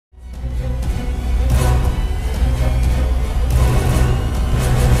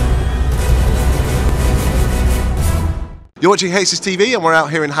You're watching Hexus TV and we're out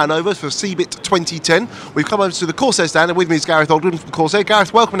here in Hanover for CeBIT 2010. We've come over to the Corsair stand and with me is Gareth Ogden from Corsair.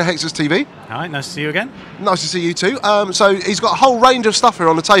 Gareth, welcome to Hexus TV. Hi, nice to see you again. Nice to see you too. So he's got a whole range of stuff here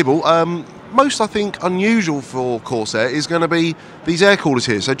on the table. Most, I think, unusual for Corsair is going to be these air coolers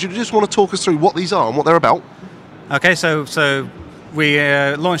here. So do you just want to talk us through what these are and what they're about? Okay, so we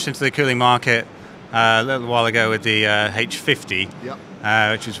launched into the cooling market a little while ago with the H50,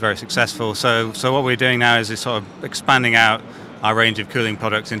 which was very successful. So what we're doing now is sort of expanding out our range of cooling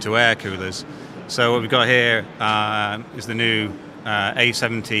products into air coolers. So what we've got here is the new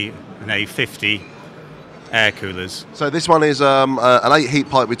A70 and A50 air coolers. So this one is an 8 heat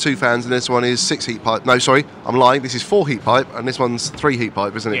pipe with 2 fans, and this one is 6 heat pipe. No, sorry, I'm lying. This is 4 heat pipe, and this one's 3 heat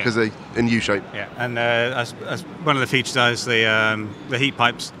pipe, isn't it? Because they're in U shape. Yeah, and as one of the features is the heat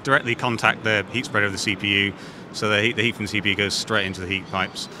pipes directly contact the heat spreader of the CPU, so the heat from the CPU goes straight into the heat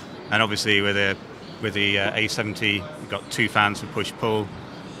pipes. And obviously with the A70, you've got 2 fans for push pull,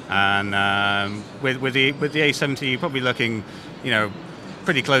 and with the A70, you're probably looking,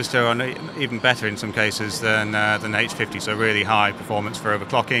 pretty close to, or even better in some cases than H50, so really high performance for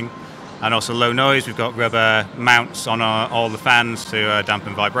overclocking, and also low noise. We've got rubber mounts on all the fans to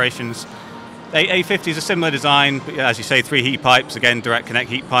dampen vibrations. A50 is a similar design, but as you say, 3 heat pipes, again direct connect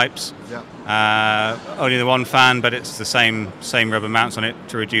heat pipes. Only the 1 fan, but it's the same rubber mounts on it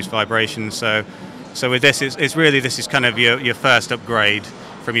to reduce vibrations. So with this, this is kind of your first upgrade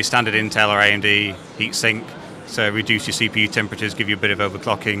from your standard Intel or AMD heat sink. So reduce your CPU temperatures, give you a bit of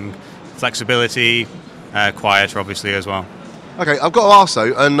overclocking, flexibility, quieter obviously as well. Okay, I've got to ask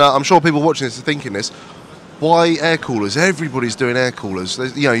though, and I'm sure people watching this are thinking this, why air coolers? Everybody's doing air coolers.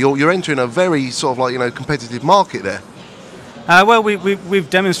 You're entering a very sort of competitive market there. Well, we've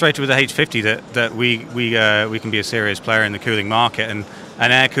demonstrated with the H50 that we can be a serious player in the cooling market, and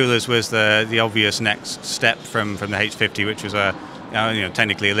air coolers was the obvious next step from the H50, which was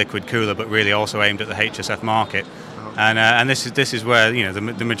technically a liquid cooler, but really also aimed at the HSF market. And this is where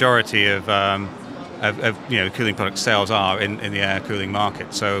the majority of cooling product sales are in the air cooling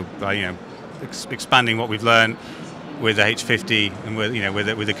market. So expanding what we've learned with the H50 and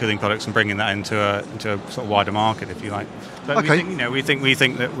with the cooling products and bringing that into a sort of wider market, if you like. But okay. we think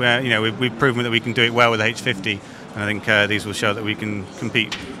that we've proven that we can do it well with the H50, and I think these will show that we can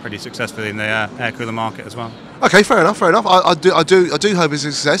compete pretty successfully in the air cooler market as well. Okay, fair enough. I do hope it's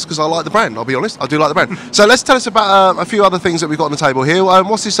a success because I like the brand. I'll be honest, I do like the brand. So let's tell us about a few other things that we've got on the table here.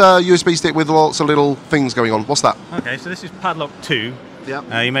 What's this USB stick with lots of little things going on? What's that? Okay, so this is padlock 2.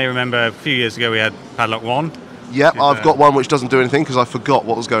 Yeah. You may remember a few years ago we had padlock 1. Yeah, I've got one which doesn't do anything because I forgot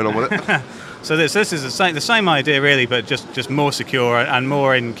what was going on with it. So this is the same idea really, but just more secure and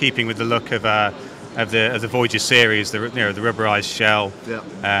more in keeping with the look of the Voyager series, the rubberized shell,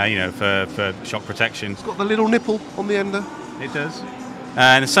 for shock protection. It's got the little nipple on the end there. It does.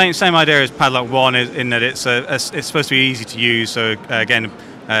 And the same idea as padlock 1 is in that it's supposed to be easy to use. So again,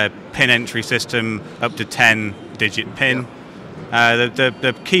 a pin entry system up to 10-digit pin.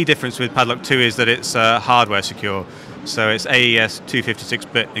 The key difference with padlock 2 is that it's hardware secure. So it's AES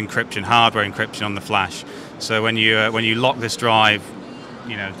 256-bit encryption, hardware encryption on the flash. So when you lock this drive,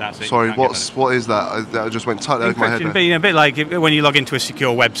 that's it. Sorry, what is that? That just went totally over my head. A bit like when you log into a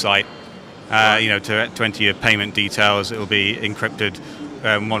secure website, to enter your payment details, it will be encrypted.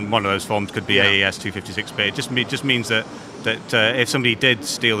 One of those forms could be AES 256-bit. It just means that if somebody did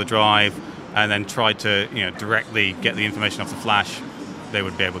steal the drive and then tried to directly get the information off the flash, they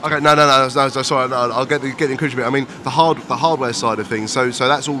would be able to. Okay, no, sorry, I'll get the encryption bit. I mean the hardware side of things. So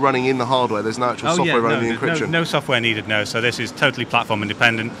that's all running in the hardware. There's no actual software running the encryption. No software needed. No. So this is totally platform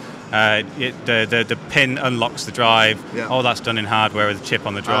independent. The pin unlocks the drive. Yeah. All that's done in hardware with a chip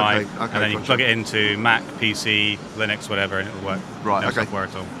on the drive, and then you plug it into Mac, PC, Linux, whatever, and it will work. Right. No software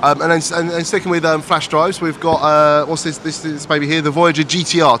at all. And then sticking with flash drives, we've got what's this baby here? The Voyager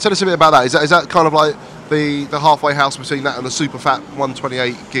GTR. Tell us a bit about that. Is that kind of like the halfway house between that and the super fat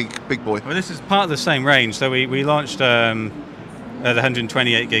 128 gig big boy? Well, this is part of the same range. So we launched the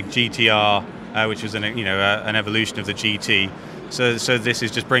 128 gig GTR, which was an evolution of the GT. So this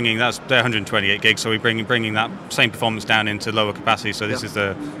is just bringing they're 128 gigs. So we're bringing that same performance down into lower capacity. So this is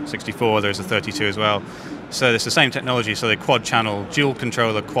the 64. There's a 32 as well. So it's the same technology. So they're quad channel, dual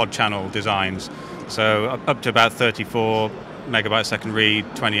controller quad channel designs. So up to about 34 megabyte second read,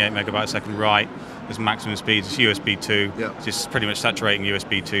 28 megabyte second write. There's maximum speeds. It's USB 2. Just pretty much saturating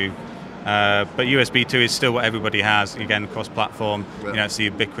USB 2. But USB 2 is still what everybody has. Again, cross-platform. It's the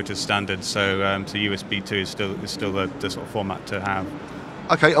ubiquitous standard. So USB 2 is still the sort of format to have.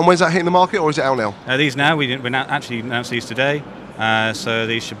 Okay, and when's that hitting the market, or is it out now? These now we actually announced these today. So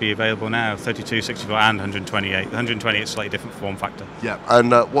these should be available now, 32, 64 and 128. The 128 is a slightly different form factor. Yeah.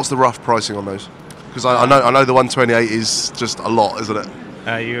 And what's the rough pricing on those? Because I know the 128 is just a lot, isn't it?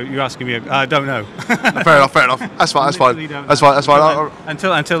 You're asking me. I don't know. Fair enough. That's fine. That's fine. That's fine.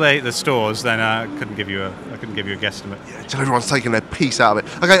 Until they hit the stores, then I couldn't give you a guesstimate. Yeah, until everyone's taking their piece out of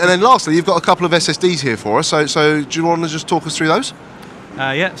it. Okay, and then lastly, you've got a couple of SSDs here for us. So do you want to just talk us through those?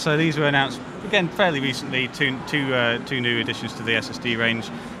 Yeah. So these were announced again fairly recently. Two new additions to the SSD range.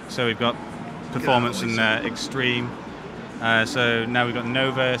 So we've got Performance and Extreme. So now we've got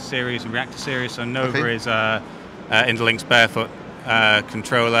Nova series and Reactor series. So Nova is Interlink's Barefoot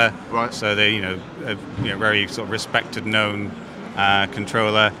controller. Right. So they're very sort of respected, known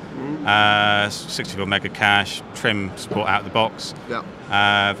controller. 64 mega cache, trim support out of the box.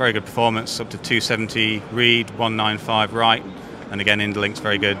 Yeah. Very good performance, up to 270 read, 195 write, and again Interlink's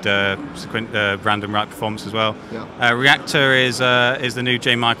very good random write performance as well. Yeah. Reactor is the new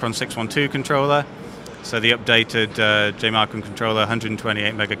J-Micron 612 controller. So the updated J-Micron controller,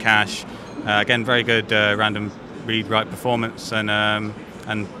 128 mega cache. Again, very good random read-write performance and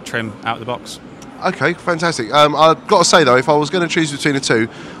trim out of the box. Okay, fantastic. I've got to say though, if I was going to choose between the two,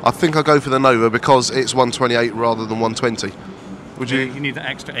 I think I'll go for the Nova because it's 128 rather than 120. Would you? You need that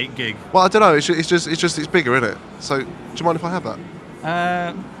extra 8 gig. Well, I don't know. It's bigger, isn't it? So, do you mind if I have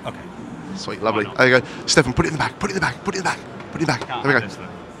that? Okay. Sweet, lovely. There you go, Stefan. Put it in the back. Put it in the back. Put it in the back. Put it in the back. Can't there we go. this,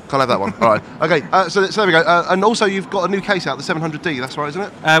 Can't have that one. All right. Okay. So there we go. And also, you've got a new case out, the 700D. That's right, isn't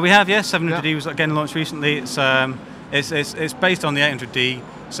it? We have, yes. 700D was again launched recently. It's based on the 800D.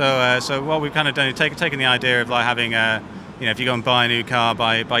 So what we've kind of done is taken the idea of like having if you go and buy a new car,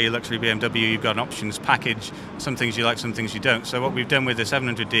 buy your luxury BMW, you've got an options package. Some things you like, some things you don't. So what we've done with the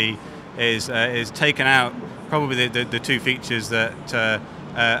 700D is taken out probably the two features that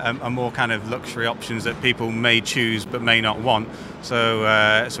are more kind of luxury options that people may choose but may not want. So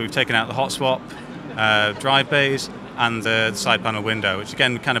we've taken out the hot swap, drive bays, and the side panel window, which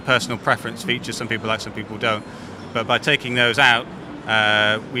again kind of personal preference features. Some people like, some people don't. But by taking those out,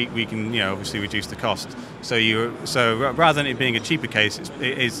 we can obviously reduce the cost. So rather than it being a cheaper case,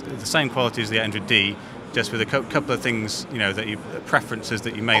 it is the same quality as the 800D, just with a couple of things preferences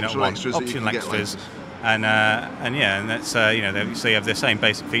that you may not want, optional extras, and that's so you have the same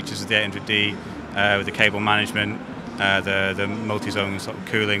basic features as the 800D with the cable management, the multi-zone sort of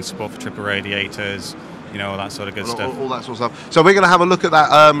cooling, support for triple radiators. All that sort of good stuff. All that sort of stuff. So we're going to have a look at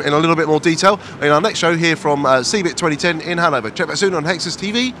that in a little bit more detail in our next show here from CeBIT 2010 in Hanover. Check back soon on Hexus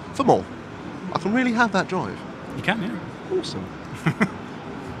TV for more. I can really have that drive. You can, yeah. Awesome.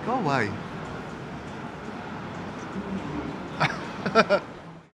 Go away.